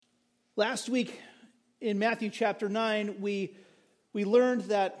Last week in Matthew chapter 9, we learned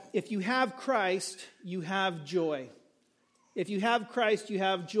that if you have Christ, you have joy. If you have Christ, you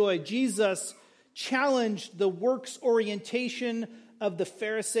have joy. Jesus challenged the works orientation of the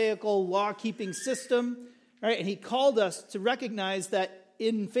Pharisaical law-keeping system, right? And he called us to recognize that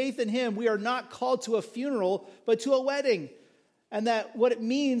in faith in him, we are not called to a funeral, but to a wedding. And that what it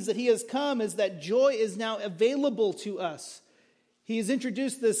means that he has come is that joy is now available to us. He has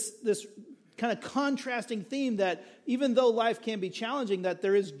introduced this kind of contrasting theme that even though life can be challenging, that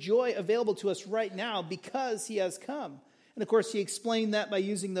there is joy available to us right now because he has come. And of course, he explained that by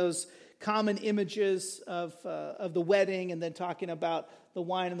using those common images of the wedding and then talking about the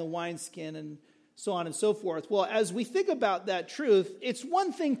wine and the wineskin and so on and so forth. Well, as we think about that truth, it's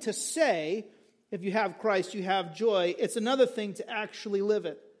one thing to say, if you have Christ, you have joy. It's another thing to actually live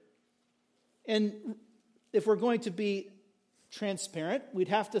it. And if we're going to be transparent, we'd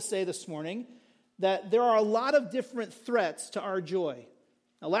have to say this morning that there are a lot of different threats to our joy.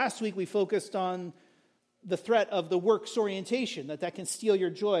 Now, last week we focused on the threat of the works orientation, that can steal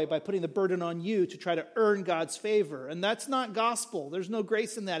your joy by putting the burden on you to try to earn God's favor. And that's not gospel. There's no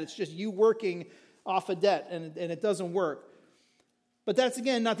grace in that. It's just you working off a debt, and it doesn't work. But that's,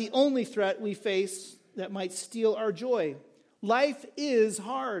 again, not the only threat we face that might steal our joy. Life is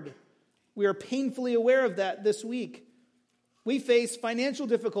hard. We are painfully aware of that this week. We face financial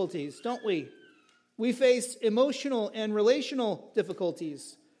difficulties, don't we? We face emotional and relational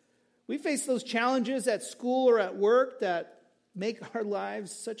difficulties. We face those challenges at school or at work that make our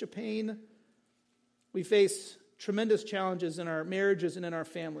lives such a pain. We face tremendous challenges in our marriages and in our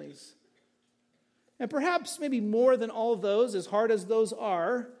families. And perhaps maybe more than all of those, as hard as those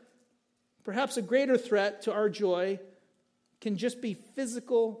are, perhaps a greater threat to our joy can just be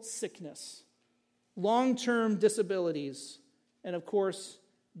physical sickness, long-term disabilities, and of course,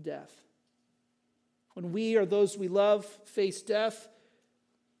 death. When we or those we love face death,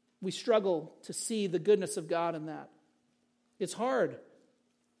 we struggle to see the goodness of God in that. It's hard.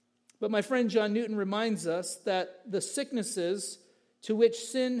 But my friend John Newton reminds us that the sicknesses to which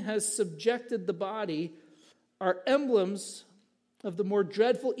sin has subjected the body are emblems of the more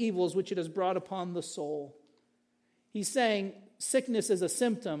dreadful evils which it has brought upon the soul. He's saying sickness is a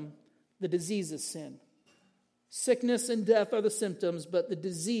symptom, the disease is sin. Sickness and death are the symptoms, but the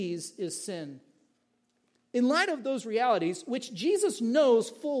disease is sin. In light of those realities, which Jesus knows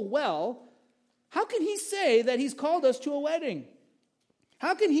full well, how can he say that he's called us to a wedding?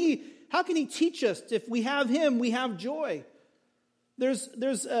 How can he teach us if we have him, we have joy? There's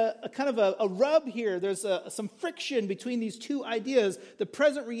a kind of a rub here. There's some friction between these two ideas, the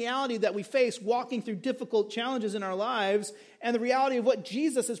present reality that we face walking through difficult challenges in our lives and the reality of what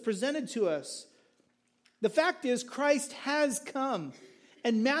Jesus has presented to us. The fact is, Christ has come.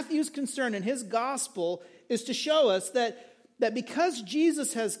 And Matthew's concern in his gospel is to show us that because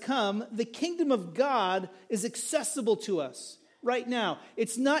Jesus has come, the kingdom of God is accessible to us right now.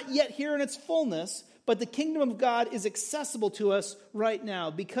 It's not yet here in its fullness, but the kingdom of God is accessible to us right now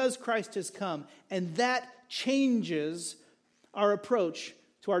because Christ has come. And that changes our approach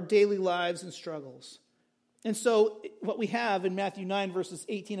to our daily lives and struggles. And so what we have in Matthew 9, verses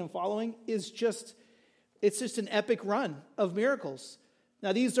 18 and following is just an epic run of miracles.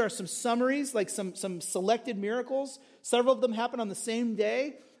 Now, these are some summaries, like some selected miracles. Several of them happen on the same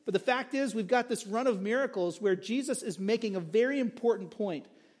day. But the fact is, we've got this run of miracles where Jesus is making a very important point.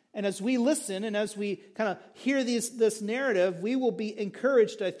 And as we listen and as we kind of hear this narrative, we will be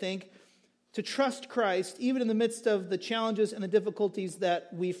encouraged, I think, to trust Christ even in the midst of the challenges and the difficulties that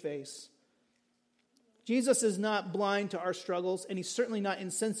we face. Jesus is not blind to our struggles, and he's certainly not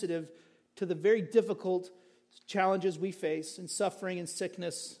insensitive to the very difficult challenges we face in suffering and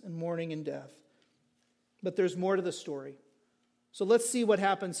sickness and mourning and death. But there's more to the story. So let's see what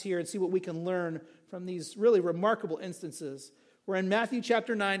happens here and see what we can learn from these really remarkable instances. We're in Matthew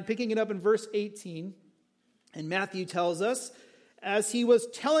chapter 9, picking it up in verse 18. And Matthew tells us, as he was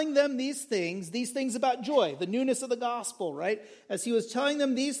telling them these things about joy, the newness of the gospel, right? As he was telling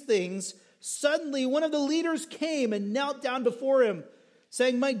them these things, suddenly one of the leaders came and knelt down before him,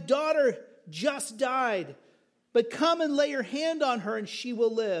 saying, "My daughter just died, but come and lay your hand on her and she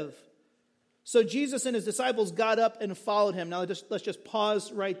will live." So Jesus and his disciples got up and followed him. Now let's just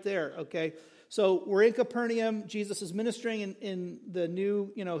pause right there, okay? So we're in Capernaum. Jesus is ministering in the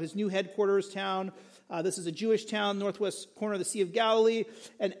new, his new headquarters town. This is a Jewish town, northwest corner of the Sea of Galilee.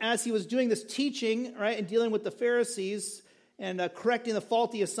 And as he was doing this teaching, right, and dealing with the Pharisees and correcting the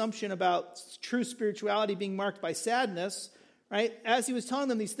faulty assumption about true spirituality being marked by sadness, right? As he was telling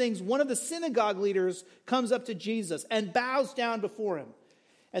them these things, one of the synagogue leaders comes up to Jesus and bows down before him.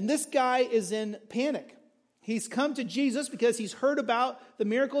 And this guy is in panic. He's come to Jesus because he's heard about the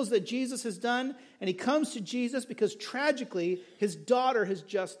miracles that Jesus has done. And he comes to Jesus because tragically, his daughter has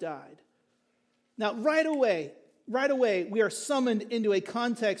just died. Now, right away, we are summoned into a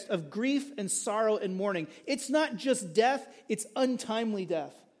context of grief and sorrow and mourning. It's not just death, it's untimely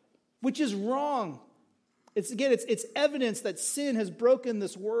death, which is wrong. It's evidence that sin has broken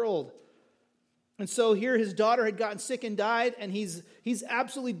this world. And so here his daughter had gotten sick and died, and he's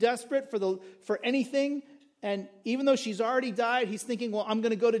absolutely desperate for anything. And even though she's already died, he's thinking, well, I'm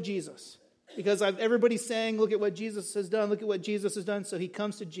going to go to Jesus. Because everybody's saying, look at what Jesus has done, look at what Jesus has done. So he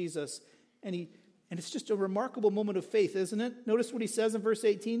comes to Jesus, and it's just a remarkable moment of faith, isn't it? Notice what he says in verse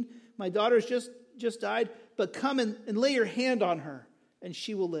 18. My daughter's just died, but come and lay your hand on her, and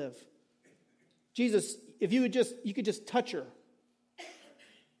she will live. Jesus, if you could just touch her.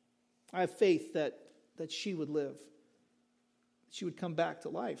 I have faith that she would live. She would come back to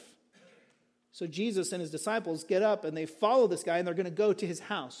life. So Jesus and his disciples get up and they follow this guy, and they're going to go to his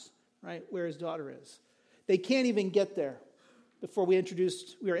house, right, where his daughter is. They can't even get there before we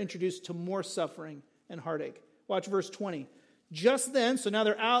are introduced to more suffering and heartache. Watch verse 20. Just then, so now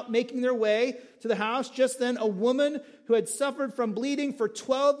they're out making their way to the house. Just then, a woman who had suffered from bleeding for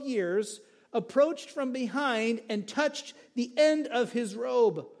 12 years approached from behind and touched the end of his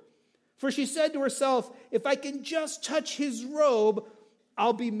robe. For she said to herself, if I can just touch his robe,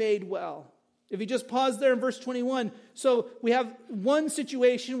 I'll be made well. If you just pause there in verse 21. So we have one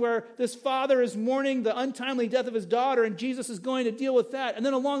situation where this father is mourning the untimely death of his daughter, and Jesus is going to deal with that. And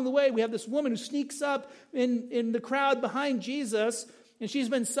then along the way, we have this woman who sneaks up in the crowd behind Jesus, and she's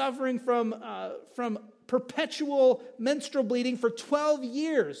been suffering from perpetual menstrual bleeding for 12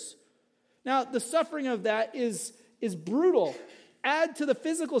 years. Now, the suffering of that is brutal. Add to the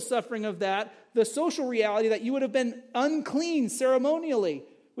physical suffering of that the social reality that you would have been unclean ceremonially,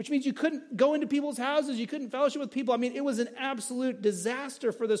 which means you couldn't go into people's houses, you couldn't fellowship with people. I mean, it was an absolute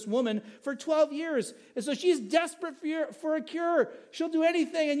disaster for this woman for 12 years. And so she's desperate for a cure. She'll do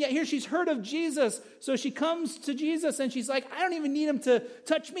anything, and yet here she's heard of Jesus. So she comes to Jesus, and she's like, I don't even need him to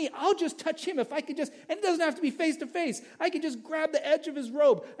touch me. I'll just touch him if I could just, and it doesn't have to be face to face. I could just grab the edge of his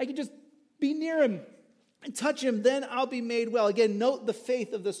robe. I could just be near him and touch him, then I'll be made well. Again, note the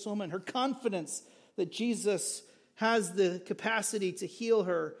faith of this woman, her confidence that Jesus has the capacity to heal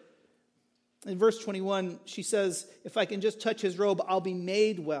her. In verse 21, she says, if I can just touch his robe, I'll be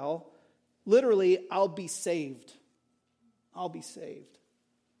made well. Literally, I'll be saved. I'll be saved.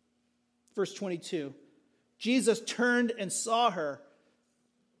 Verse 22, Jesus turned and saw her.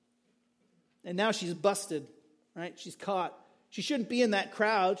 And now she's busted, right? She's caught. She shouldn't be in that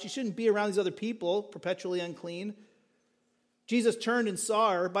crowd. She shouldn't be around these other people, perpetually unclean. Jesus turned and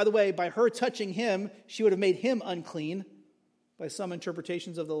saw her. By the way, by her touching him, she would have made him unclean by some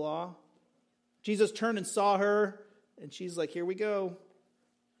interpretations of the law. Jesus turned and saw her, and she's like, here we go.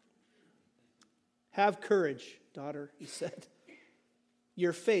 Have courage, daughter, he said.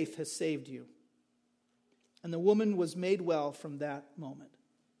 Your faith has saved you. And the woman was made well from that moment.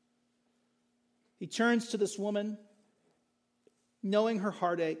 He turns to this woman, knowing her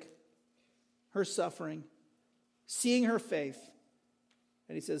heartache, her suffering, seeing her faith,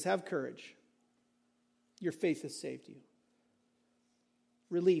 and he says, have courage. Your faith has saved you.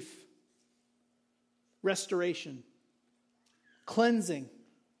 Relief, restoration, cleansing,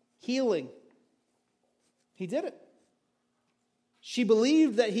 healing. He did it. She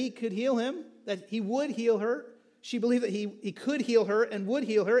believed that he could heal him, that he would heal her. She believed that he could heal her and would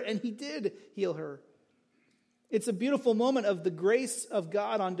heal her, and he did heal her. It's a beautiful moment of the grace of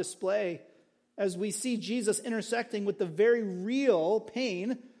God on display as we see Jesus intersecting with the very real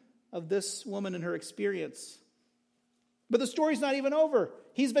pain of this woman and her experience. But the story's not even over.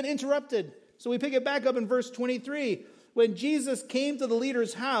 He's been interrupted. So we pick it back up in verse 23. When Jesus came to the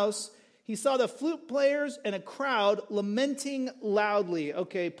leader's house, he saw the flute players and a crowd lamenting loudly.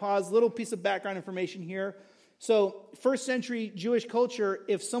 Okay, pause. Little piece of background information here. So first century Jewish culture,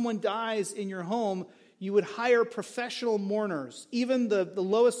 if someone dies in your home, you would hire professional mourners. Even the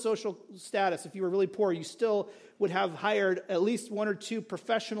lowest social status, if you were really poor, you still would have hired at least one or two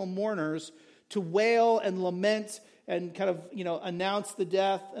professional mourners to wail and lament and kind of, announce the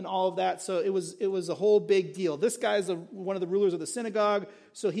death and all of that. So it was a whole big deal. This guy's one of the rulers of the synagogue,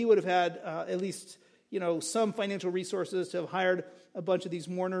 so he would have had at least, some financial resources to have hired a bunch of these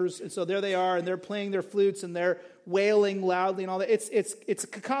mourners. And so there they are, and they're playing their flutes, and they're wailing loudly and all that. It's a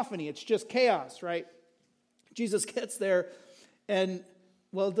cacophony. It's just chaos, right? Jesus gets there, and,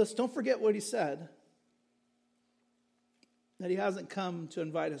 just don't forget what he said, that he hasn't come to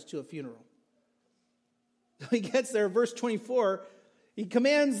invite us to a funeral. So he gets there, verse 24, He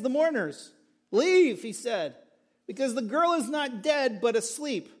commands the mourners, "Leave," he said, "because the girl is not dead, but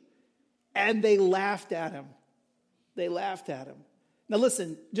asleep." And they laughed at him. They laughed at him. Now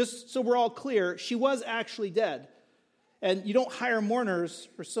listen, just so we're all clear, she was actually dead. And you don't hire mourners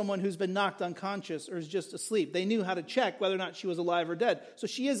for someone who's been knocked unconscious or is just asleep. They knew how to check whether or not she was alive or dead. So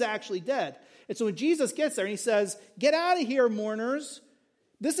she is actually dead. And so when Jesus gets there and he says, "Get out of here, mourners,"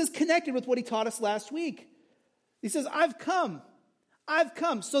 this is connected with what he taught us last week. He says, I've come.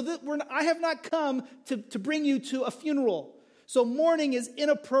 So that I have not come to bring you to a funeral. So mourning is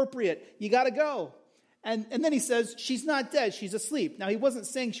inappropriate. You got to go. And then he says, she's not dead. She's asleep. Now, he wasn't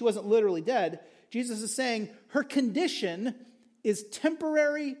saying she wasn't literally dead. Jesus is saying her condition is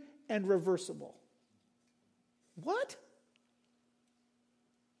temporary and reversible. What?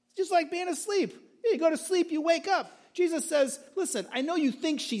 It's just like being asleep. You go to sleep, you wake up. Jesus says, listen, I know you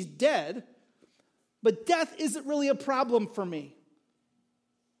think she's dead, but death isn't really a problem for me.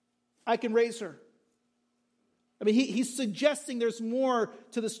 I can raise her. I mean, he's suggesting there's more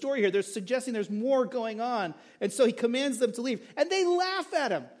to the story here. They're suggesting there's more going on. And so he commands them to leave. And they laugh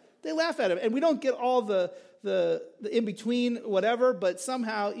at him. And we don't get all the in-between whatever, but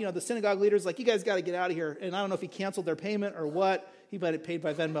somehow, the synagogue leader's like, you guys got to get out of here. And I don't know if he canceled their payment or what. He might have paid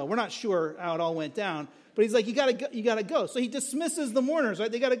by Venmo. We're not sure how it all went down. But he's like, you got to go. So he dismisses the mourners,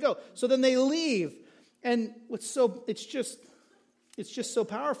 right? They got to go. So then they leave. And it's just so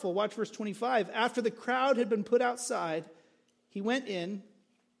powerful. Watch verse 25. After the crowd had been put outside, he went in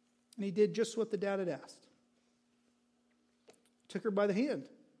and he did just what the dad had asked. Took her by the hand.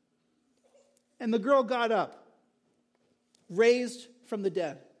 And the girl got up, raised from the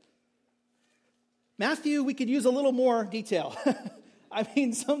dead. Matthew, we could use a little more detail. I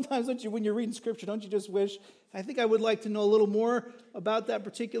mean, sometimes when you're reading Scripture, don't you just wish, I think I would like to know a little more about that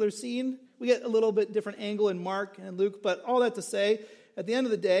particular scene. We get a little bit different angle in Mark and Luke, but all that to say, at the end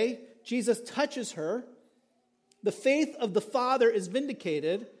of the day, Jesus touches her. The faith of the Father is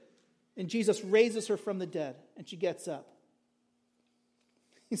vindicated, and Jesus raises her from the dead, and she gets up.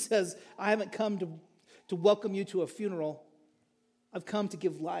 He says, I haven't come to welcome you to a funeral. I've come to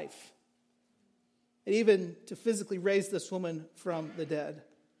give life. And even to physically raise this woman from the dead.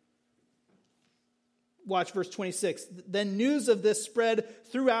 Watch verse 26. Then news of this spread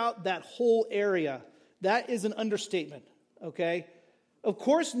throughout that whole area. That is an understatement, okay? Of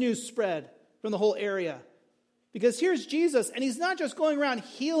course news spread from the whole area. Because here's Jesus, and he's not just going around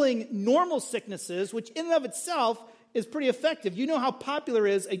healing normal sicknesses, which in and of itself is pretty effective. You know how popular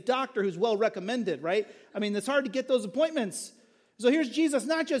is a doctor who's well recommended, right? I mean, it's hard to get those appointments. So here's Jesus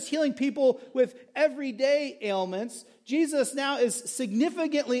not just healing people with everyday ailments. Jesus now is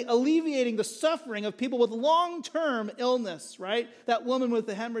significantly alleviating the suffering of people with long-term illness, right? That woman with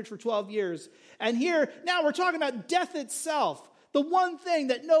the hemorrhage for 12 years. And here, now we're talking about death itself. The one thing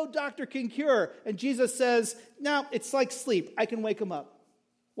that no doctor can cure. And Jesus says, now it's like sleep. I can wake them up.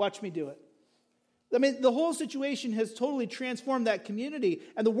 Watch me do it. I mean, the whole situation has totally transformed that community.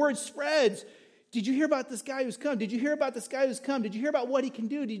 And the word spreads. Did you hear about this guy who's come? Did you hear about this guy who's come? Did you hear about what he can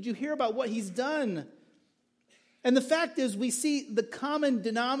do? Did you hear about what he's done? And the fact is, we see the common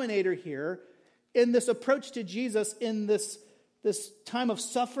denominator here in this approach to Jesus in this time of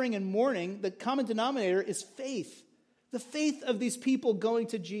suffering and mourning. The common denominator is faith. The faith of these people going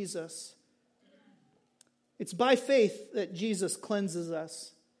to Jesus. It's by faith that Jesus cleanses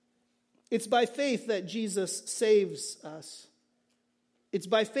us. It's by faith that Jesus saves us. It's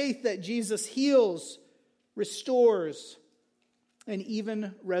by faith that Jesus heals, restores, and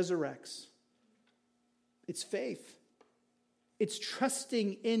even resurrects. It's faith. It's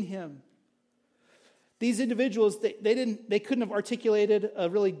trusting in him. These individuals, they couldn't have articulated a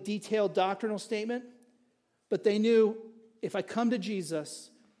really detailed doctrinal statement, but they knew, if I come to Jesus,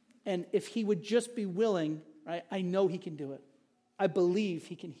 and if he would just be willing, right, I know he can do it. I believe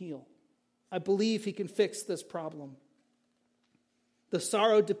he can heal. I believe he can fix this problem. The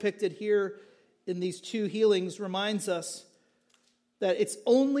sorrow depicted here in these two healings reminds us that it's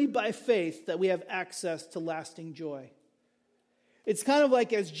only by faith that we have access to lasting joy. It's kind of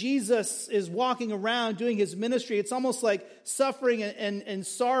like as Jesus is walking around doing his ministry, it's almost like suffering and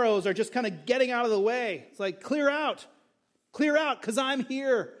sorrows are just kind of getting out of the way. It's like, clear out, because I'm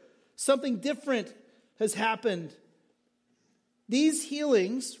here. Something different has happened. These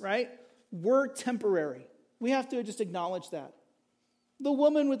healings, right, were temporary. We have to just acknowledge that. The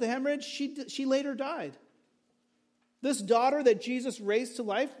woman with the hemorrhage, she later died. This daughter that Jesus raised to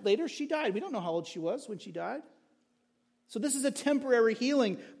life, later she died. We don't know how old she was when she died. So this is a temporary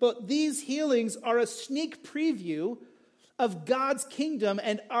healing, but these healings are a sneak preview of God's kingdom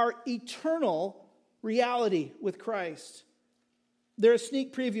and our eternal reality with Christ. They're a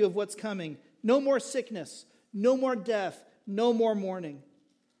sneak preview of what's coming. No more sickness, no more death, no more mourning.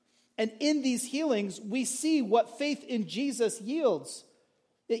 And in these healings, we see what faith in Jesus yields.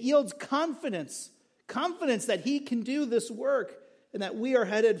 It yields confidence that he can do this work and that we are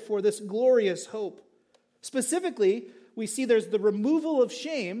headed for this glorious hope. Specifically, we see there's the removal of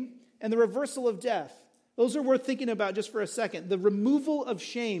shame and the reversal of death. Those are worth thinking about just for a second. The removal of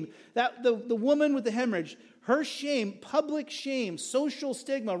shame. That the woman with the hemorrhage, her shame, public shame, social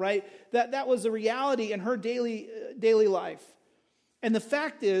stigma, right? That was a reality in her daily life. And the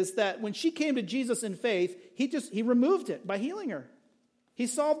fact is that when she came to Jesus in faith, he removed it by healing her. He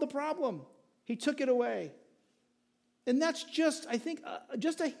solved the problem. He took it away. And that's just, I think,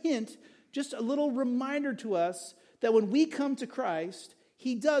 just a hint, just a little reminder to us that when we come to Christ,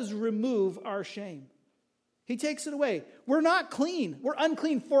 he does remove our shame. He takes it away. We're not clean. We're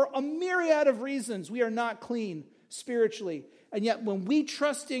unclean for a myriad of reasons. We are not clean spiritually. And yet when we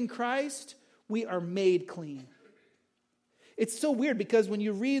trust in Christ, we are made clean. It's so weird because when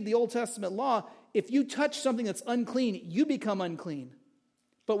you read the Old Testament law, if you touch something that's unclean, you become unclean.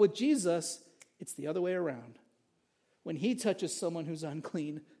 But with Jesus, it's the other way around. When he touches someone who's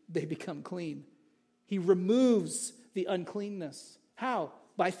unclean, they become clean. He removes the uncleanness. How?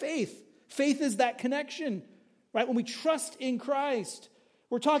 By faith. Faith is that connection, right? When we trust in Christ.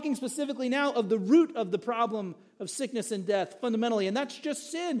 We're talking specifically now of the root of the problem of sickness and death, fundamentally, and that's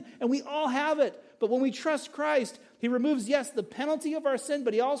just sin, and we all have it. But when we trust Christ, he removes, yes, the penalty of our sin,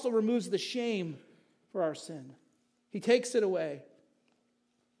 but he also removes the shame for our sin. He takes it away.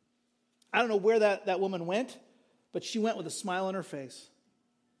 I don't know where that woman went, but she went with a smile on her face.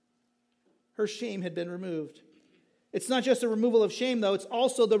 Her shame had been removed. It's not just a removal of shame, though. It's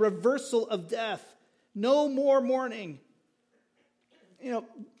also the reversal of death. No more mourning.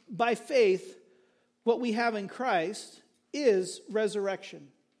 By faith, what we have in Christ is resurrection.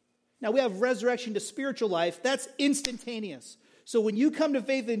 Now, we have resurrection to spiritual life. That's instantaneous. So when you come to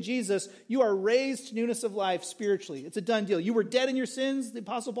faith in Jesus, you are raised to newness of life spiritually. It's a done deal. You were dead in your sins, the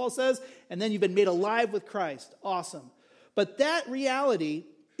Apostle Paul says, and then you've been made alive with Christ. Awesome. But that reality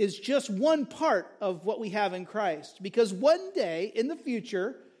is just one part of what we have in Christ. Because one day in the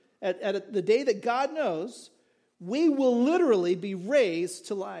future, at the day that God knows, we will literally be raised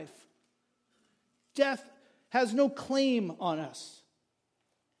to life. Death has no claim on us.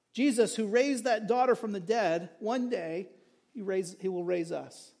 Jesus, who raised that daughter from the dead, one day he will raise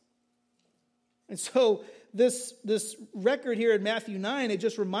us. And so this record here in Matthew 9, it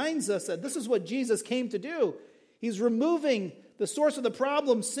just reminds us that this is what Jesus came to do. He's removing the source of the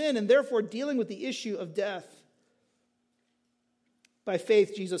problem, sin, and therefore dealing with the issue of death. By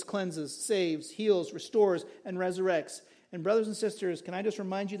faith, Jesus cleanses, saves, heals, restores, and resurrects. And brothers and sisters, can I just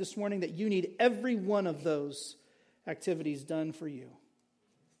remind you this morning that you need every one of those activities done for you.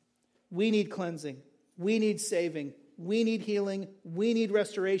 We need cleansing. We need saving. We need healing. We need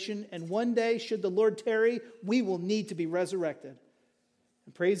restoration. And one day, should the Lord tarry, we will need to be resurrected.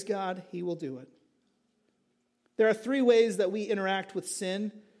 And praise God, he will do it. There are three ways that we interact with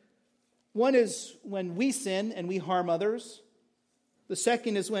sin. One is when we sin and we harm others. The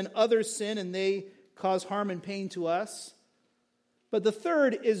second is when others sin and they cause harm and pain to us. But the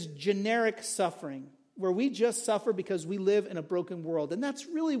third is generic suffering, where we just suffer because we live in a broken world. And that's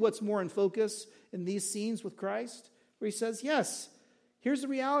really what's more in focus in these scenes with Christ, where he says, yes, here's the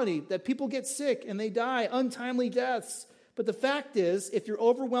reality, that people get sick and they die untimely deaths. But the fact is, if you're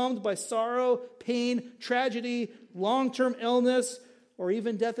overwhelmed by sorrow, pain, tragedy, long-term illness, or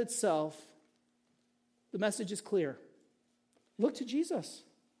even death itself, the message is clear. Look to Jesus.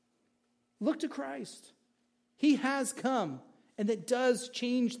 Look to Christ. He has come, and it does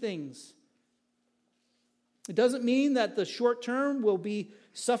change things. It doesn't mean that the short term will be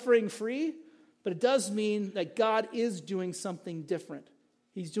suffering free, but it does mean that God is doing something different.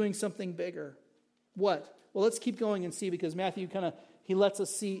 He's doing something bigger. What? Well, let's keep going and see, because Matthew he lets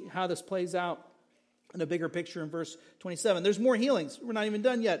us see how this plays out in a bigger picture in verse 27. There's more healings. We're not even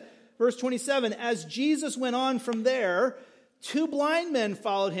done yet. Verse 27, as Jesus went on from there, 2 blind men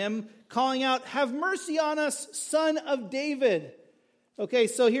followed him, calling out, "Have mercy on us, Son of David." Okay,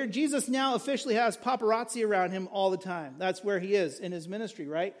 so here Jesus now officially has paparazzi around him all the time. That's where he is in his ministry,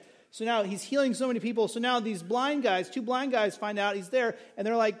 right? So now he's healing so many people. So now these blind guys, 2 blind guys, find out he's there, and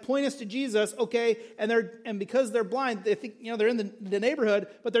they're like, point us to Jesus, okay? And because they're blind, they think they're in the neighborhood,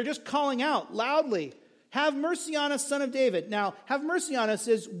 but they're just calling out loudly, "Have mercy on us, Son of David." Now, have mercy on us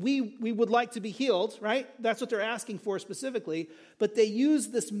is we would like to be healed, right? That's what they're asking for specifically. But they use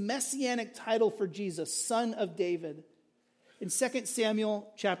this messianic title for Jesus, Son of David. In 2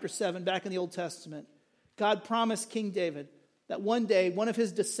 Samuel chapter 7, back in the Old Testament, God promised King David that one day one of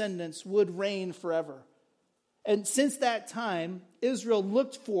his descendants would reign forever. And since that time, Israel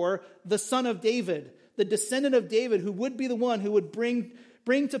looked for the son of David, the descendant of David, who would be the one who would bring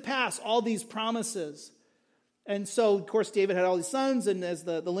to pass all these promises. And so, of course, David had all these sons, and as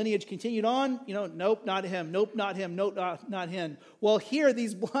the lineage continued on, nope, not him, nope, not him, nope, not him. Well, here,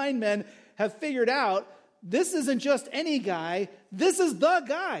 these blind men have figured out this isn't just any guy, this is the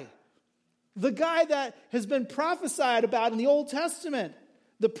guy that has been prophesied about in the Old Testament.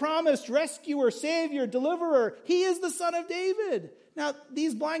 The promised rescuer, savior, deliverer. He is the son of David. Now,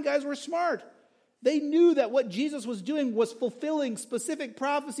 these blind guys were smart. They knew that what Jesus was doing was fulfilling specific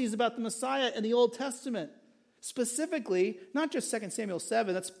prophecies about the Messiah in the Old Testament. Specifically, not just 2 Samuel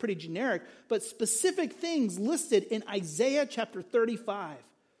 7, that's pretty generic, but specific things listed in Isaiah chapter 35.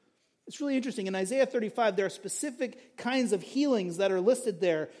 It's really interesting. In Isaiah 35, there are specific kinds of healings that are listed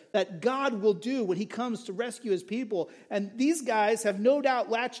there that God will do when he comes to rescue his people. And these guys have no doubt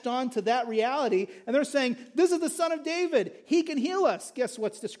latched on to that reality, and they're saying, this is the son of David. He can heal us. Guess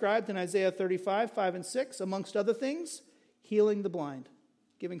what's described in Isaiah 35, 5 and 6? Amongst other things, healing the blind,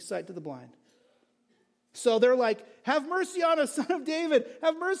 giving sight to the blind. So they're like, have mercy on us, son of David.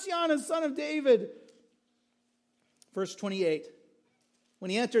 Have mercy on us, son of David. Verse 28. When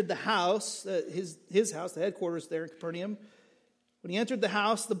he entered the house, his house, the headquarters there in Capernaum, when he entered the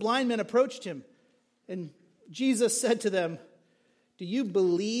house, the blind men approached him. And Jesus said to them, do you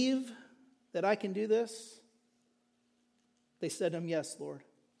believe that I can do this? They said to him, yes, Lord.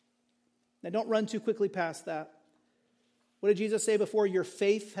 Now don't run too quickly past that. What did Jesus say before? Your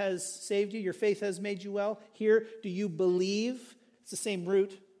faith has saved you. Your faith has made you well. Here, do you believe? It's the same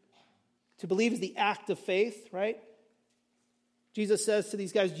root. To believe is the act of faith, right? Jesus says to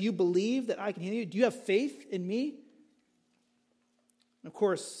these guys, do you believe that I can heal you? Do you have faith in me? And of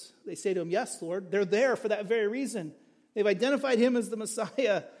course, they say to him, yes, Lord. They're there for that very reason. They've identified him as the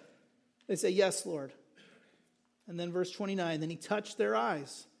Messiah. They say, yes, Lord. And then verse 29, then he touched their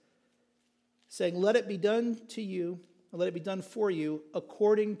eyes, saying, let it be done to you, or let it be done for you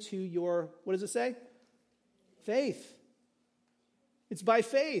according to your, what does it say? Faith. It's by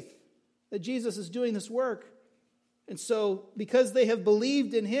faith that Jesus is doing this work. And so, because they have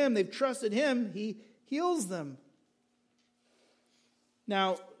believed in him, they've trusted him, he heals them.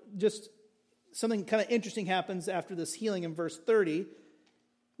 Now, just something kind of interesting happens after this healing in verse 30.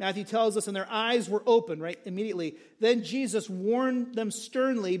 Matthew tells us, and their eyes were open, right, immediately. Then Jesus warned them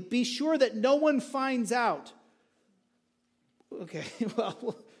sternly, be sure that no one finds out. Okay,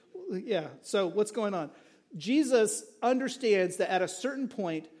 well, yeah, so what's going on? Jesus understands that at a certain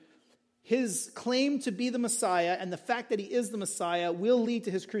point, his claim to be the Messiah and the fact that he is the Messiah will lead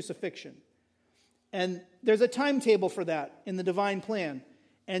to his crucifixion. And there's a timetable for that in the divine plan.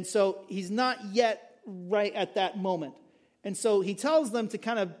 And so he's not yet right at that moment. And so he tells them to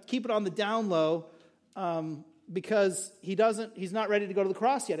kind of keep it on the down low because he's not ready to go to the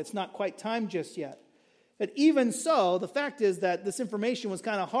cross yet. It's not quite time just yet. But even so, the fact is that this information was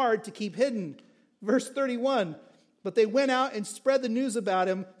kind of hard to keep hidden. Verse 31, but they went out and spread the news about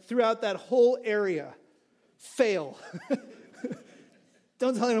him throughout that whole area. Fail.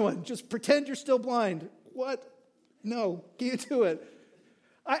 Don't tell anyone. Just pretend you're still blind. What? No, can't do it.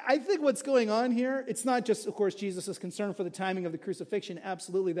 I think what's going on here, it's not just, of course, Jesus' concern for the timing of the crucifixion.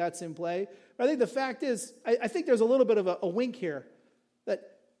 Absolutely, that's in play. But I think the fact is, I think there's a little bit of a wink here.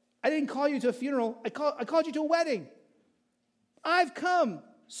 That I didn't call you to a funeral. I called you to a wedding. I've come.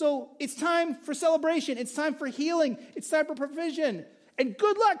 So it's time for celebration. It's time for healing. It's time for provision. And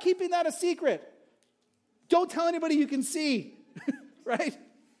good luck keeping that a secret. Don't tell anybody you can see. Right?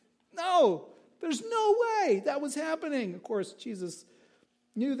 No. There's no way that was happening. Of course, Jesus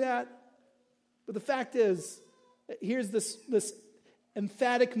knew that. But the fact is, here's this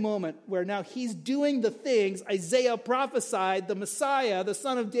emphatic moment where now he's doing the things Isaiah prophesied the Messiah, the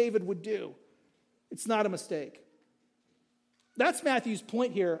son of David, would do. It's not a mistake. That's Matthew's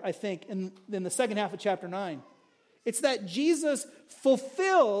point here, I think, in the second half of chapter 9. It's that Jesus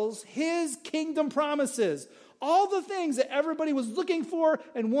fulfills his kingdom promises. All the things that everybody was looking for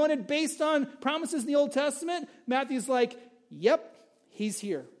and wanted based on promises in the Old Testament, Matthew's like, yep, he's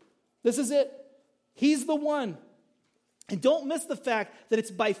here. This is it. He's the one. And don't miss the fact that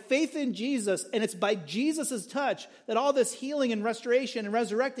it's by faith in Jesus and it's by Jesus' touch that all this healing and restoration and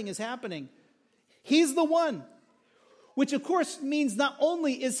resurrecting is happening. He's the one. Which, of course, means not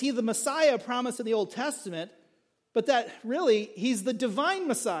only is he the Messiah promised in the Old Testament, but that really he's the divine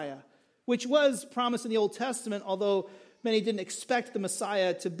Messiah, which was promised in the Old Testament, although many didn't expect the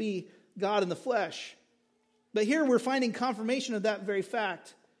Messiah to be God in the flesh. But here we're finding confirmation of that very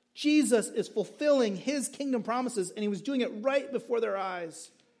fact. Jesus is fulfilling his kingdom promises, and he was doing it right before their eyes.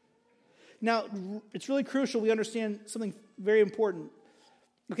 Now, it's really crucial we understand something very important.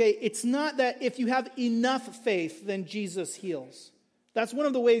 Okay, it's not that if you have enough faith, then Jesus heals. That's one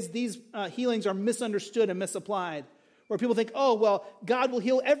of the ways these healings are misunderstood and misapplied, where people think, oh, well, God will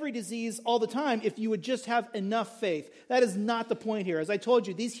heal every disease all the time if you would just have enough faith. That is not the point here. As I told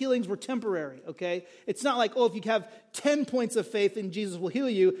you, these healings were temporary, okay? It's not like, oh, if you have 10 points of faith, then Jesus will heal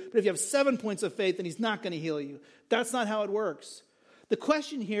you, but if you have 7 points of faith, then he's not going to heal you. That's not how it works. The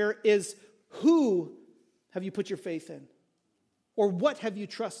question here is, who have you put your faith in? Or what have you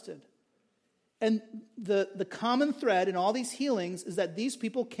trusted? And the common thread in all these healings is that these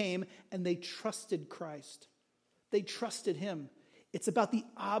people came and they trusted Christ. They trusted him. It's about the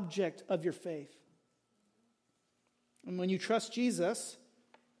object of your faith. And when you trust Jesus,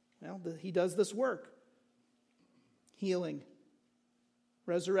 well, he does this work. Healing,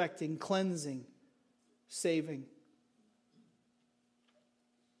 resurrecting, cleansing, saving.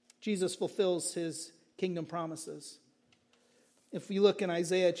 Jesus fulfills his kingdom promises. If we look in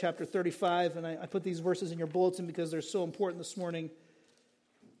Isaiah chapter 35, and I put these verses in your bulletin because they're so important this morning.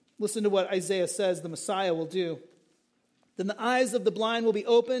 Listen to what Isaiah says the Messiah will do. Then the eyes of the blind will be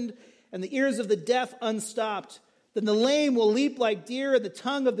opened, and the ears of the deaf unstopped. Then the lame will leap like deer, and the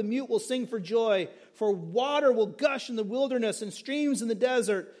tongue of the mute will sing for joy. For water will gush in the wilderness, and streams in the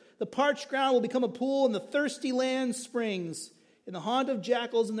desert. The parched ground will become a pool, and the thirsty land springs. In the haunt of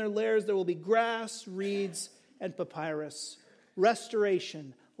jackals and their lairs there will be grass, reeds, and papyrus.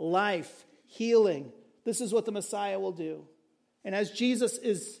 Restoration, life, healing. This is what the Messiah will do. And as Jesus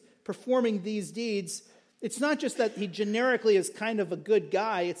is performing these deeds, it's not just that he generically is kind of a good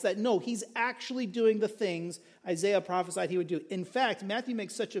guy. It's that, no, he's actually doing the things Isaiah prophesied he would do. In fact, Matthew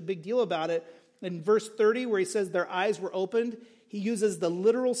makes such a big deal about it. In verse 30, where he says their eyes were opened, he uses the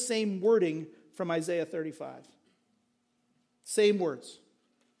literal same wording from Isaiah 35. Same words.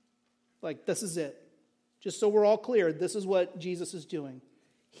 Like, this is it. Just so we're all clear, this is what Jesus is doing.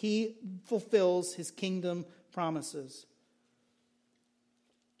 He fulfills his kingdom promises.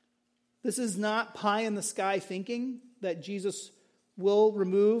 This is not pie in the sky thinking that Jesus will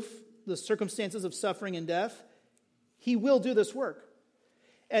remove the circumstances of suffering and death. He will do this work.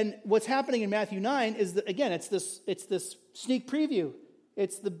 And what's happening in Matthew 9 is that, again, it's this sneak preview.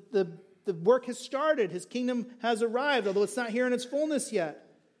 It's the work has started. His kingdom has arrived, although it's not here in its fullness yet.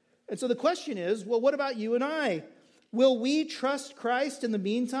 And so the question is, well, what about you and I? Will we trust Christ in the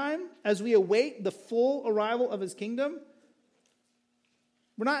meantime as we await the full arrival of his kingdom?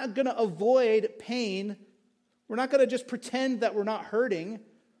 We're not going to avoid pain. We're not going to just pretend that we're not hurting.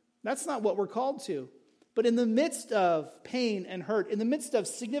 That's not what we're called to. But in the midst of pain and hurt, in the midst of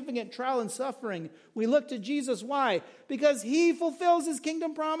significant trial and suffering, we look to Jesus. Why? Because he fulfills his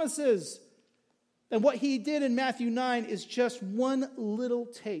kingdom promises. And what he did in Matthew 9 is just one little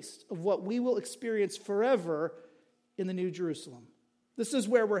taste of what we will experience forever in the New Jerusalem. This is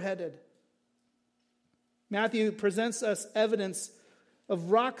where we're headed. Matthew presents us evidence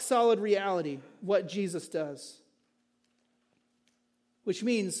of rock-solid reality, what Jesus does. Which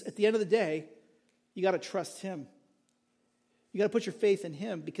means, at the end of the day, you got to trust him. You got to put your faith in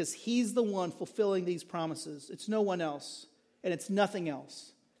him because he's the one fulfilling these promises. It's no one else, and it's nothing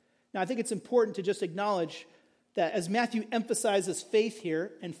else. Now, I think it's important to just acknowledge that as Matthew emphasizes faith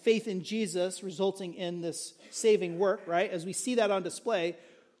here, and faith in Jesus resulting in this saving work, right? As we see that on display,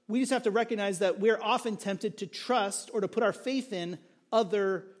 we just have to recognize that we're often tempted to trust or to put our faith in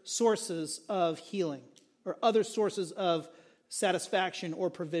other sources of healing or other sources of satisfaction or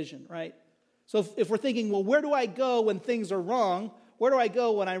provision, right? So if we're thinking, well, where do I go when things are wrong? Where do I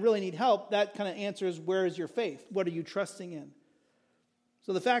go when I really need help? That kind of answers, where is your faith? What are you trusting in?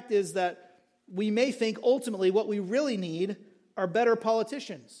 So the fact is that we may think ultimately what we really need are better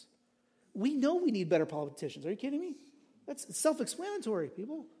politicians. We know we need better politicians. Are you kidding me? That's self-explanatory,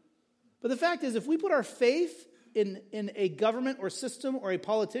 people. But the fact is, if we put our faith in a government or system or a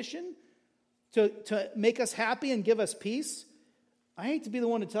politician to make us happy and give us peace, I hate to be the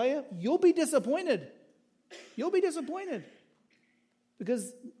one to tell you, you'll be disappointed. You'll be disappointed.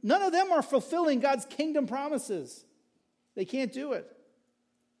 Because none of them are fulfilling God's kingdom promises. They can't do it.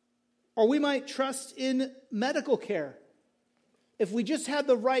 Or we might trust in medical care. If we just had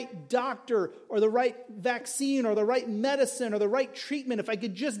the right doctor or the right vaccine or the right medicine or the right treatment, if I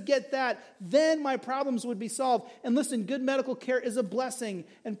could just get that, then my problems would be solved. And listen, good medical care is a blessing,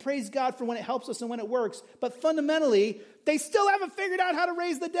 and praise God for when it helps us and when it works. But fundamentally, they still haven't figured out how to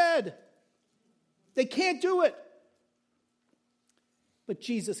raise the dead. They can't do it. But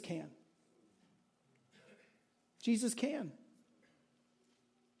Jesus can. Jesus can.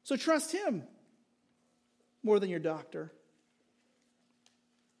 So trust him more than your doctor.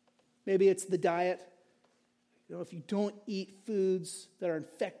 Maybe it's the diet. If you don't eat foods that are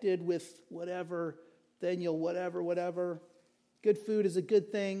infected with whatever, then you'll whatever. Good food is a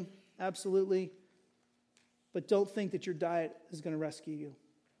good thing, absolutely. But don't think that your diet is going to rescue you.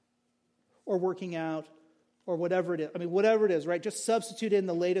 Or working out, or whatever it is. I mean, whatever it is, right? Just substitute in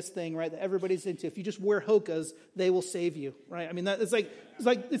the latest thing, right, that everybody's into. If you just wear Hokas, they will save you, right? I mean,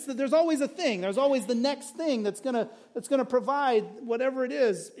 there's always a thing. There's always the next thing that's gonna provide whatever it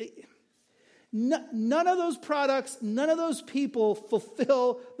is. None of those products, none of those people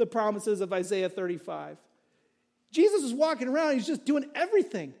fulfill the promises of Isaiah 35. Jesus is walking around, he's just doing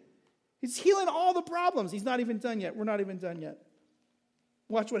everything. He's healing all the problems. He's not even done yet. We're not even done yet.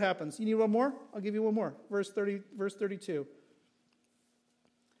 Watch what happens. You need one more? I'll give you one more. Verse 32.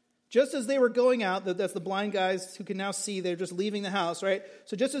 Just as they were going out, that's the blind guys who can now see, they're just leaving the house, right?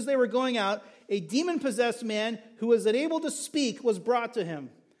 So just as they were going out, a demon-possessed man who was unable to speak was brought to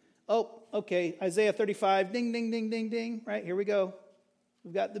him. Oh, okay, Isaiah 35, ding, ding, ding, ding, ding, right? Here we go.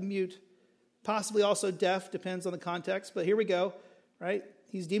 We've got the mute. Possibly also deaf, depends on the context, but here we go, right?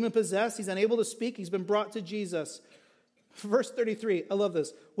 He's demon-possessed, he's unable to speak, he's been brought to Jesus. Verse 33, I love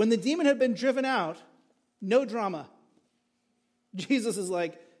this. When the demon had been driven out, no drama. Jesus is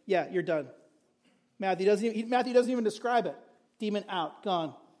like, yeah, you're done. Matthew doesn't even describe it. Demon out,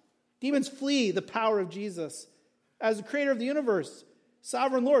 gone. Demons flee the power of Jesus. As the creator of the universe,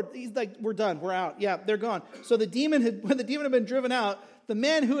 sovereign Lord, he's like, we're done, we're out. Yeah, they're gone. So when the demon had been driven out, the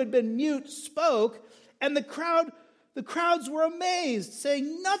man who had been mute spoke, and the crowds were amazed,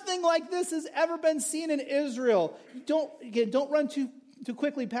 saying, nothing like this has ever been seen in Israel. Don't run too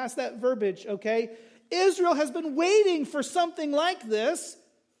quickly past that verbiage, okay? Israel has been waiting for something like this.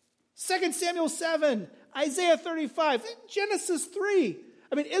 2 Samuel 7, Isaiah 35, Genesis 3.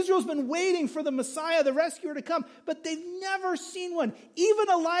 I mean, Israel's been waiting for the Messiah, the rescuer, to come, but they've never seen one. Even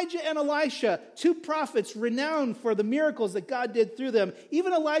Elijah and Elisha, two prophets renowned for the miracles that God did through them,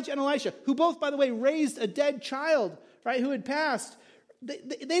 even Elijah and Elisha, who both, by the way, raised a dead child, right, who had passed, they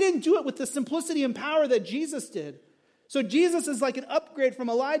didn't do it with the simplicity and power that Jesus did. So Jesus is like an upgrade from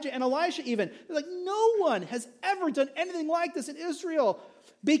Elijah and Elisha even. They're like, no one has ever done anything like this in Israel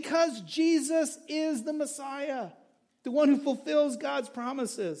because Jesus is the Messiah, the one who fulfills God's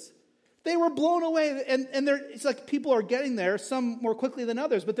promises. They were blown away, and it's like people are getting there, some more quickly than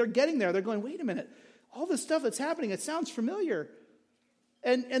others, but they're getting there. They're going, wait a minute, all this stuff that's happening, it sounds familiar.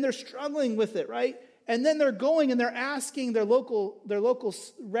 And they're struggling with it, right? And then they're going and they're asking their local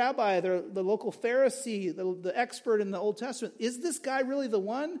rabbi, the local Pharisee, the expert in the Old Testament, is this guy really the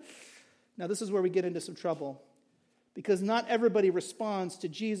one? Now this is where we get into some trouble, because not everybody responds to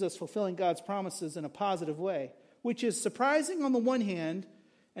Jesus fulfilling God's promises in a positive way, which is surprising on the one hand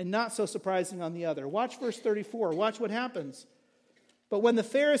and not so surprising on the other. Watch verse 34. Watch what happens. But the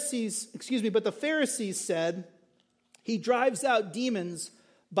Pharisees said, he drives out demons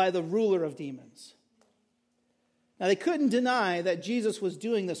by the ruler of demons. Now, they couldn't deny that Jesus was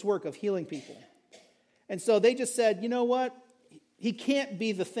doing this work of healing people. And so they just said, you know what? He can't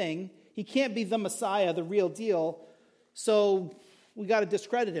be the thing. He can't be the Messiah, the real deal. So we got to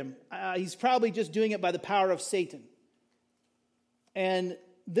discredit him. He's probably just doing it by the power of Satan. And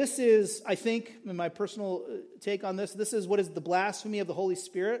this is, I think, in my personal take on this is what is the blasphemy of the Holy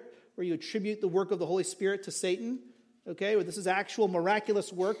Spirit, where you attribute the work of the Holy Spirit to Satan. Okay, well, this is actual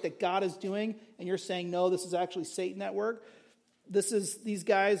miraculous work that God is doing, and you're saying, no, this is actually Satan at work. These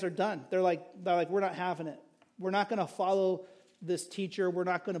guys are done. They're like, we're not having it. We're not going to follow this teacher. We're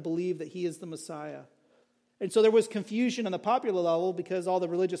not going to believe that he is the Messiah. And so there was confusion on the popular level because all the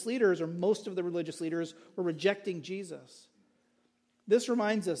religious leaders, or most of the religious leaders, were rejecting Jesus. This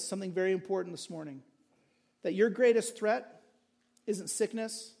reminds us something very important this morning, that your greatest threat isn't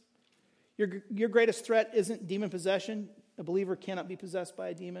sickness. Your greatest threat isn't demon possession. A believer cannot be possessed by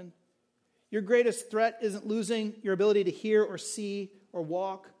a demon. Your greatest threat isn't losing your ability to hear or see or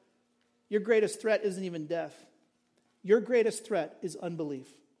walk. Your greatest threat isn't even death. Your greatest threat is unbelief.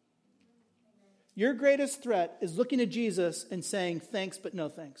 Your greatest threat is looking at Jesus and saying, thanks, but no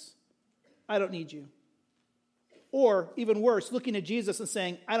thanks. I don't need you. Or, even worse, looking at Jesus and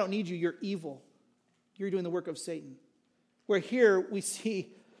saying, I don't need you, you're evil. You're doing the work of Satan. Where here we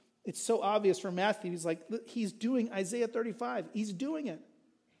see, it's so obvious for Matthew, he's like, he's doing Isaiah 35. He's doing it.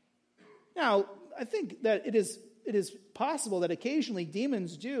 Now, I think that it is possible that occasionally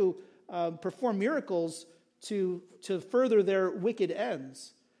demons do perform miracles to further their wicked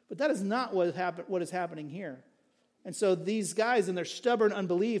ends. But that is not what is happening here. And so these guys in their stubborn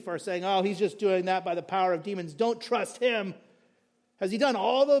unbelief are saying, oh, he's just doing that by the power of demons. Don't trust him. Has he done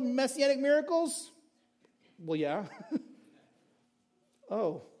all the messianic miracles? Well, yeah.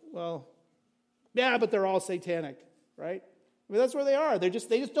 Oh, well, yeah, but they're all satanic, right? I mean, that's where they are. They just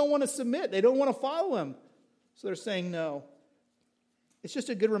don't want to submit. They don't want to follow him. So they're saying no. It's just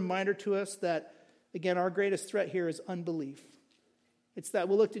a good reminder to us that, again, our greatest threat here is unbelief. It's that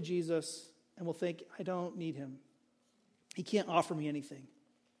we'll look to Jesus and we'll think, I don't need him. He can't offer me anything.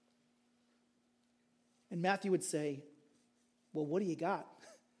 And Matthew would say, well, what do you got?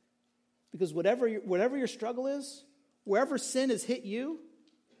 Because whatever your struggle is, wherever sin has hit you,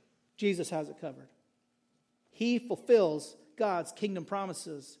 Jesus has it covered. He fulfills God's kingdom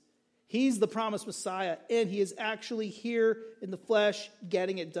promises. He's the promised Messiah, and he is actually here in the flesh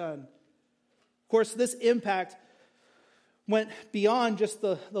getting it done. Of course, this impact went beyond just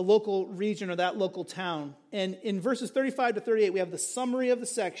the local region or that local town. And in verses 35 to 38, we have the summary of the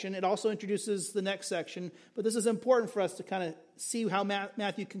section. It also introduces the next section. But this is important for us to kind of see how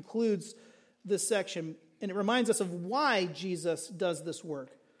Matthew concludes this section. And it reminds us of why Jesus does this work.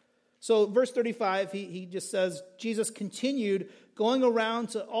 So verse 35, he just says, Jesus continued going around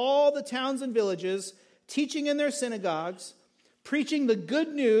to all the towns and villages, teaching in their synagogues, preaching the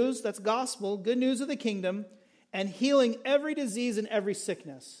good news, that's gospel, good news of the kingdom, and healing every disease and every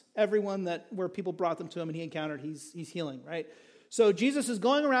sickness. Everyone where people brought them to him and he encountered, he's healing, right? So Jesus is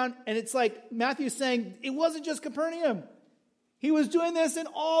going around, and it's like Matthew's saying, it wasn't just Capernaum. He was doing this in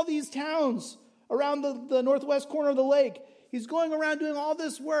all these towns around the northwest corner of the lake. He's going around doing all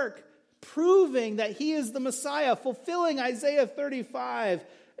this work, proving that he is the Messiah, fulfilling Isaiah 35,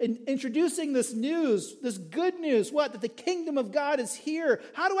 and introducing this news, this good news, what? That the kingdom of God is here.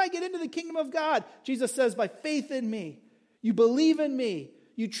 How do I get into the kingdom of God? Jesus says, by faith in me. You believe in me.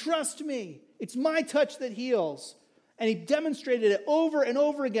 You trust me. It's my touch that heals. And he demonstrated it over and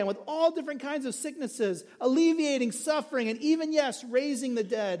over again with all different kinds of sicknesses, alleviating suffering, and even, yes, raising the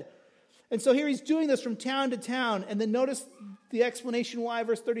dead. And so here he's doing this from town to town. And then notice the explanation why,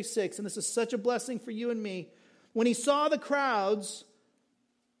 verse 36. And this is such a blessing for you and me. When he saw the crowds,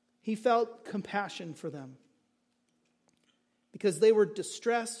 he felt compassion for them because they were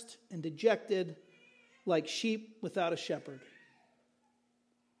distressed and dejected like sheep without a shepherd.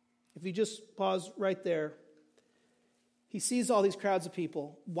 If you just pause right there, he sees all these crowds of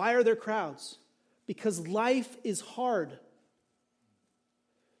people. Why are there crowds? Because life is hard.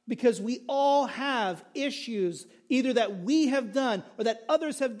 Because we all have issues, either that we have done or that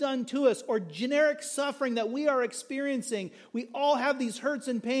others have done to us, or generic suffering that we are experiencing. We all have these hurts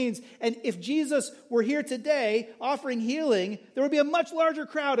and pains. And if Jesus were here today offering healing, there would be a much larger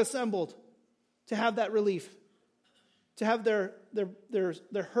crowd assembled to have that relief, to have their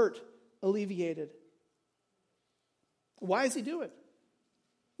hurt alleviated. Why does he do it?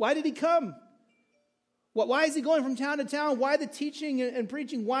 Why did he come? Why is he going from town to town? Why the teaching and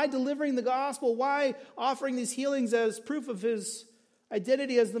preaching? Why delivering the gospel? Why offering these healings as proof of his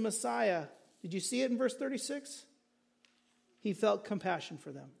identity as the Messiah? Did you see it in verse 36? He felt compassion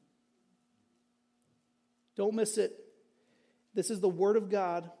for them. Don't miss it. This is the word of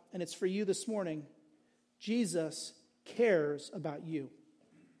God, and it's for you this morning. Jesus cares about you.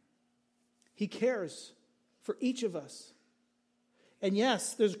 He cares for each of us. And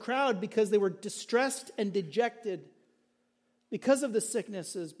yes, there's a crowd because they were distressed and dejected because of the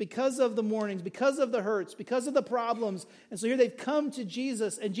sicknesses, because of the mournings, because of the hurts, because of the problems. And so here they've come to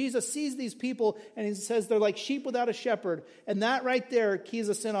Jesus, and Jesus sees these people, and he says they're like sheep without a shepherd. And that right there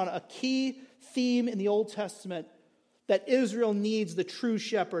keys us in on a key theme in the Old Testament, that Israel needs the true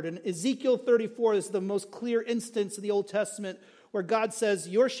shepherd. And Ezekiel 34 is the most clear instance of the Old Testament where God says,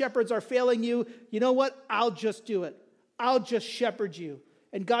 your shepherds are failing you. You know what? I'll just do it. I'll just shepherd you.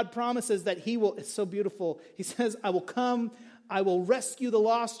 And God promises that he will, it's so beautiful. He says, I will come, I will rescue the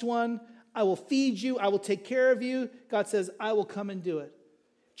lost one, I will feed you, I will take care of you. God says, I will come and do it.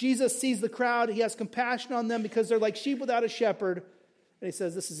 Jesus sees the crowd, he has compassion on them because they're like sheep without a shepherd. And he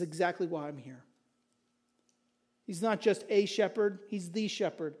says, this is exactly why I'm here. He's not just a shepherd, he's the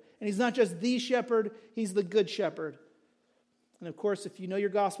shepherd. And he's not just the shepherd, he's the good shepherd. And of course, if you know your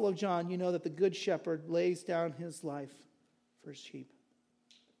Gospel of John, you know that the good shepherd lays down his life for his sheep.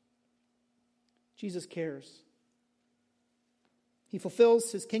 Jesus cares. He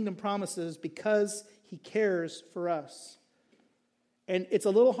fulfills his kingdom promises because he cares for us. And it's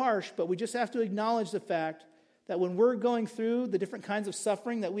a little harsh, but we just have to acknowledge the fact that when we're going through the different kinds of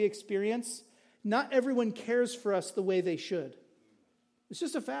suffering that we experience, not everyone cares for us the way they should. It's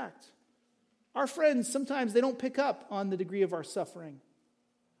just a fact. Our friends, sometimes they don't pick up on the degree of our suffering.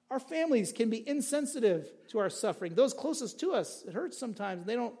 Our families can be insensitive to our suffering. Those closest to us, it hurts sometimes.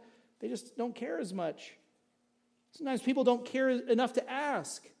 They just don't care as much. Sometimes people don't care enough to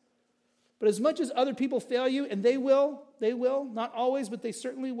ask. But as much as other people fail you, and they will, not always, but they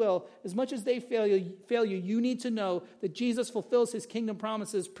certainly will, as much as they fail you, you need to know that Jesus fulfills his kingdom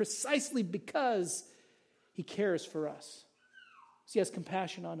promises precisely because he cares for us. He has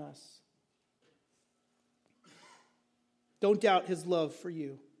compassion on us. Don't doubt his love for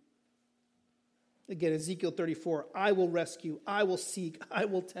you. Again, Ezekiel 34, I will rescue, I will seek, I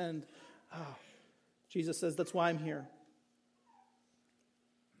will tend. Oh, Jesus says, that's why I'm here.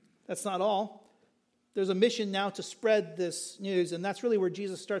 That's not all. There's a mission now to spread this news, and that's really where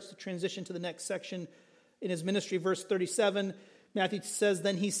Jesus starts to transition to the next section in his ministry. Verse 37, Matthew says,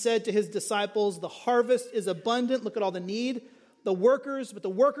 then he said to his disciples, the harvest is abundant. Look at all the need. But the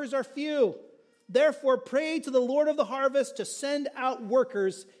workers are few. Therefore, pray to the Lord of the harvest to send out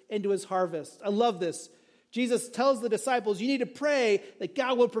workers into his harvest. I love this. Jesus tells the disciples, you need to pray that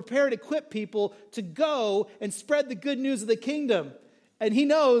God will prepare and equip people to go and spread the good news of the kingdom. And he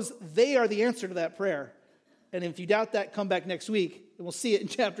knows they are the answer to that prayer. And if you doubt that, come back next week, and we'll see it in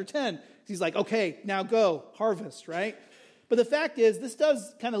chapter 10. He's like, okay, now go, harvest, right? But the fact is, this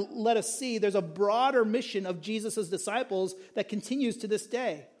does kind of let us see there's a broader mission of Jesus' disciples that continues to this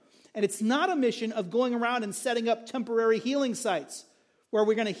day. And it's not a mission of going around and setting up temporary healing sites where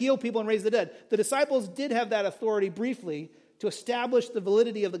we're going to heal people and raise the dead. The disciples did have that authority briefly to establish the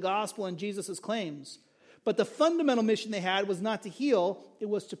validity of the gospel and Jesus' claims. But the fundamental mission they had was not to heal, it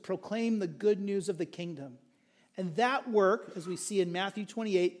was to proclaim the good news of the kingdom. And that work, as we see in Matthew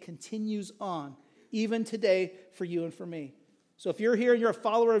 28, continues on, even today for you and for me. So if you're here and you're a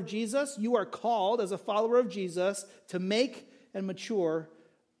follower of Jesus, you are called as a follower of Jesus to make and mature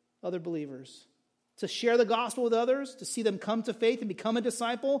other believers, to share the gospel with others, to see them come to faith and become a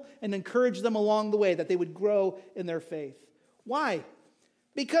disciple, and encourage them along the way that they would grow in their faith. Why?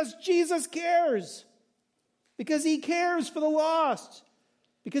 Because Jesus cares. Because he cares for the lost.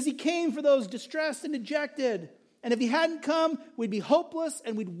 Because he came for those distressed and dejected. And if he hadn't come, we'd be hopeless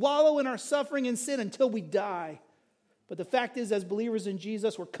and we'd wallow in our suffering and sin until we die. But the fact is, as believers in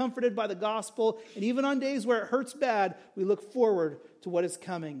Jesus, we're comforted by the gospel. And even on days where it hurts bad, we look forward to what is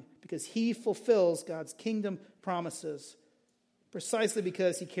coming. Because he fulfills God's kingdom promises. Precisely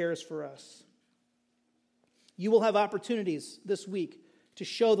because he cares for us. You will have opportunities this week to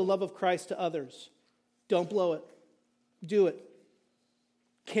show the love of Christ to others. Don't blow it. Do it.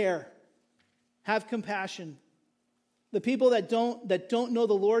 Care. Have compassion. The people that don't know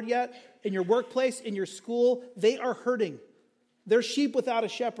the Lord yet, in your workplace, in your school, they are hurting. They're sheep without a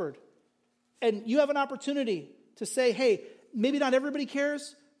shepherd. And you have an opportunity to say, hey, maybe not everybody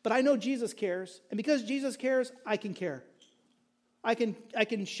cares, but I know Jesus cares. And because Jesus cares, I can care. I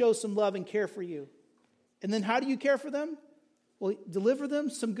can show some love and care for you. And then how do you care for them? Well, deliver them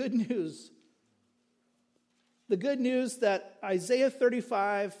some good news. The good news that Isaiah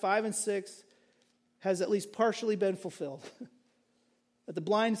 35, 5 and 6 has at least partially been fulfilled. That the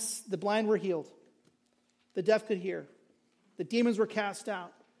blind were healed. The deaf could hear. The demons were cast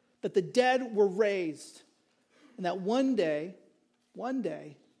out. That the dead were raised. And that one day,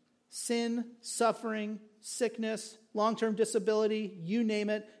 sin, suffering, sickness, long-term disability, you name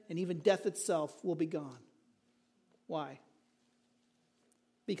it, and even death itself will be gone. Why?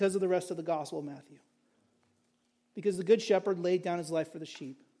 Because of the rest of the Gospel of Matthew. Because the Good Shepherd laid down his life for the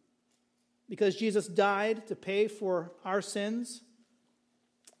sheep. Because Jesus died to pay for our sins.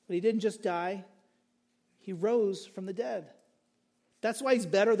 But he didn't just die. He rose from the dead. That's why he's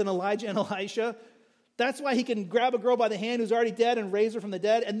better than Elijah and Elisha. That's why he can grab a girl by the hand who's already dead and raise her from the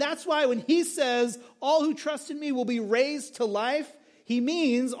dead. And that's why when he says, all who trust in me will be raised to life, he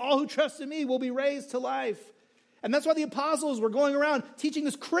means all who trust in me will be raised to life. And that's why the apostles were going around teaching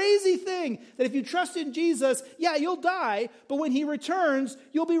this crazy thing that if you trust in Jesus, yeah, you'll die, but when he returns,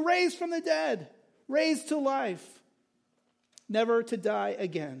 you'll be raised from the dead, raised to life, never to die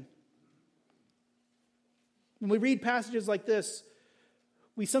again. When we read passages like this,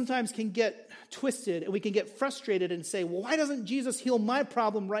 we sometimes can get twisted and we can get frustrated and say, well, why doesn't Jesus heal my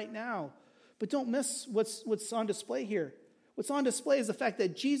problem right now? But don't miss what's on display here. What's on display is the fact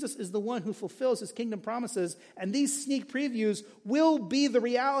that Jesus is the one who fulfills his kingdom promises, and these sneak previews will be the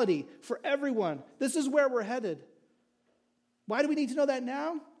reality for everyone. This is where we're headed. Why do we need to know that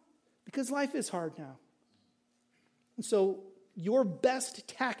now? Because life is hard now. And so your best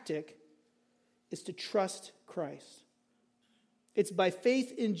tactic is to trust Christ. It's by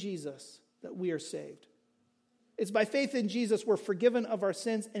faith in Jesus that we are saved. It's by faith in Jesus we're forgiven of our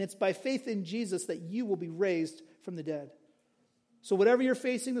sins, and it's by faith in Jesus that you will be raised from the dead. So whatever you're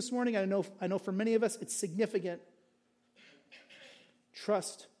facing this morning, I know for many of us it's significant.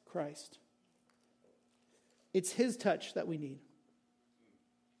 Trust Christ. It's his touch that we need.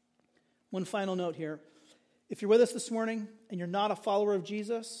 One final note here. If you're with us this morning and you're not a follower of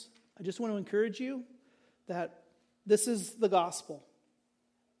Jesus, I just want to encourage you that this is the gospel.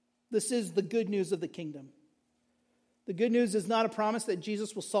 This is the good news of the kingdom. The good news is not a promise that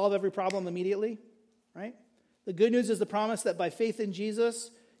Jesus will solve every problem immediately, right? The good news is the promise that by faith in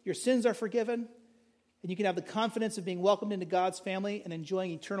Jesus, your sins are forgiven, and you can have the confidence of being welcomed into God's family and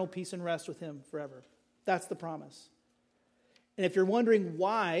enjoying eternal peace and rest with him forever. That's the promise. And if you're wondering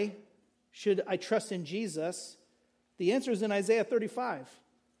why should I trust in Jesus, the answer is in Isaiah 35.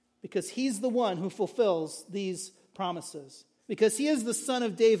 Because he's the one who fulfills these promises. Because he is the Son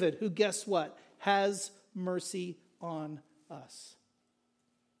of David who, guess what, has mercy on us.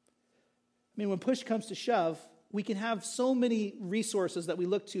 I mean, when push comes to shove, we can have so many resources that we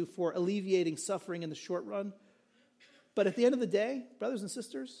look to for alleviating suffering in the short run. But at the end of the day, brothers and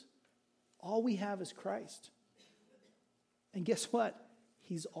sisters, all we have is Christ. And guess what?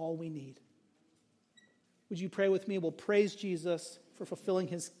 He's all we need. Would you pray with me? We'll praise Jesus for fulfilling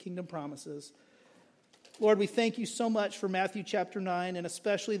his kingdom promises. Lord, we thank you so much for Matthew chapter 9, and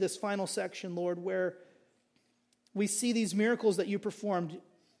especially this final section, Lord, where we see these miracles that you performed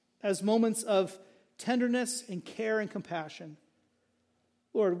as moments of tenderness and care and compassion.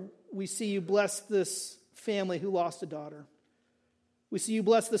 Lord, we see you bless this family who lost a daughter. We see you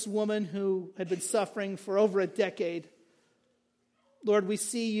bless this woman who had been suffering for over a decade. Lord, we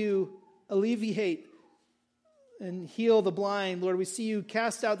see you alleviate and heal the blind. Lord, we see you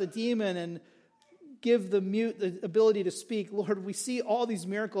cast out the demon and give the mute the ability to speak. Lord, we see all these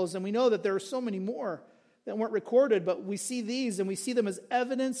miracles, and we know that there are so many more that weren't recorded, but we see these, and we see them as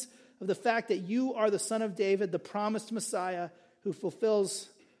evidence of the fact that you are the Son of David, the promised Messiah, who fulfills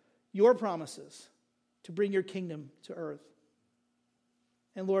your promises to bring your kingdom to earth.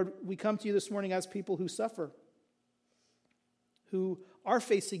 And Lord, we come to you this morning as people who suffer, who are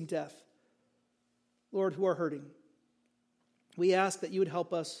facing death, Lord, who are hurting. We ask that you would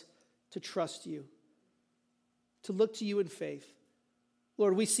help us to trust you, to look to you in faith.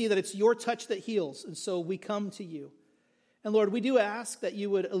 Lord, we see that it's your touch that heals, and so we come to you. And Lord, we do ask that you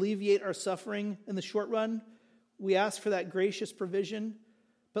would alleviate our suffering in the short run. We ask for that gracious provision.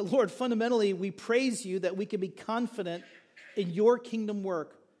 But Lord, fundamentally, we praise you that we can be confident in your kingdom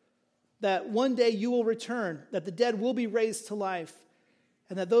work, that one day you will return, that the dead will be raised to life,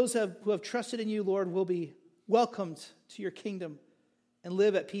 and that those who have trusted in you, Lord, will be welcomed to your kingdom and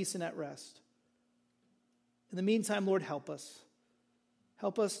live at peace and at rest. In the meantime, Lord, help us.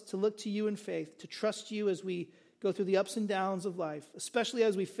 Help us to look to you in faith, to trust you as we go through the ups and downs of life, especially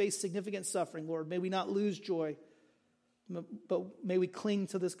as we face significant suffering, Lord. May we not lose joy, but may we cling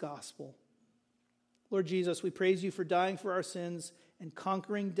to this gospel. Lord Jesus, we praise you for dying for our sins and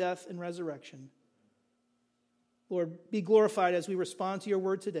conquering death and resurrection. Lord, be glorified as we respond to your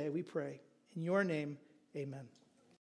word today, we pray. In your name, amen.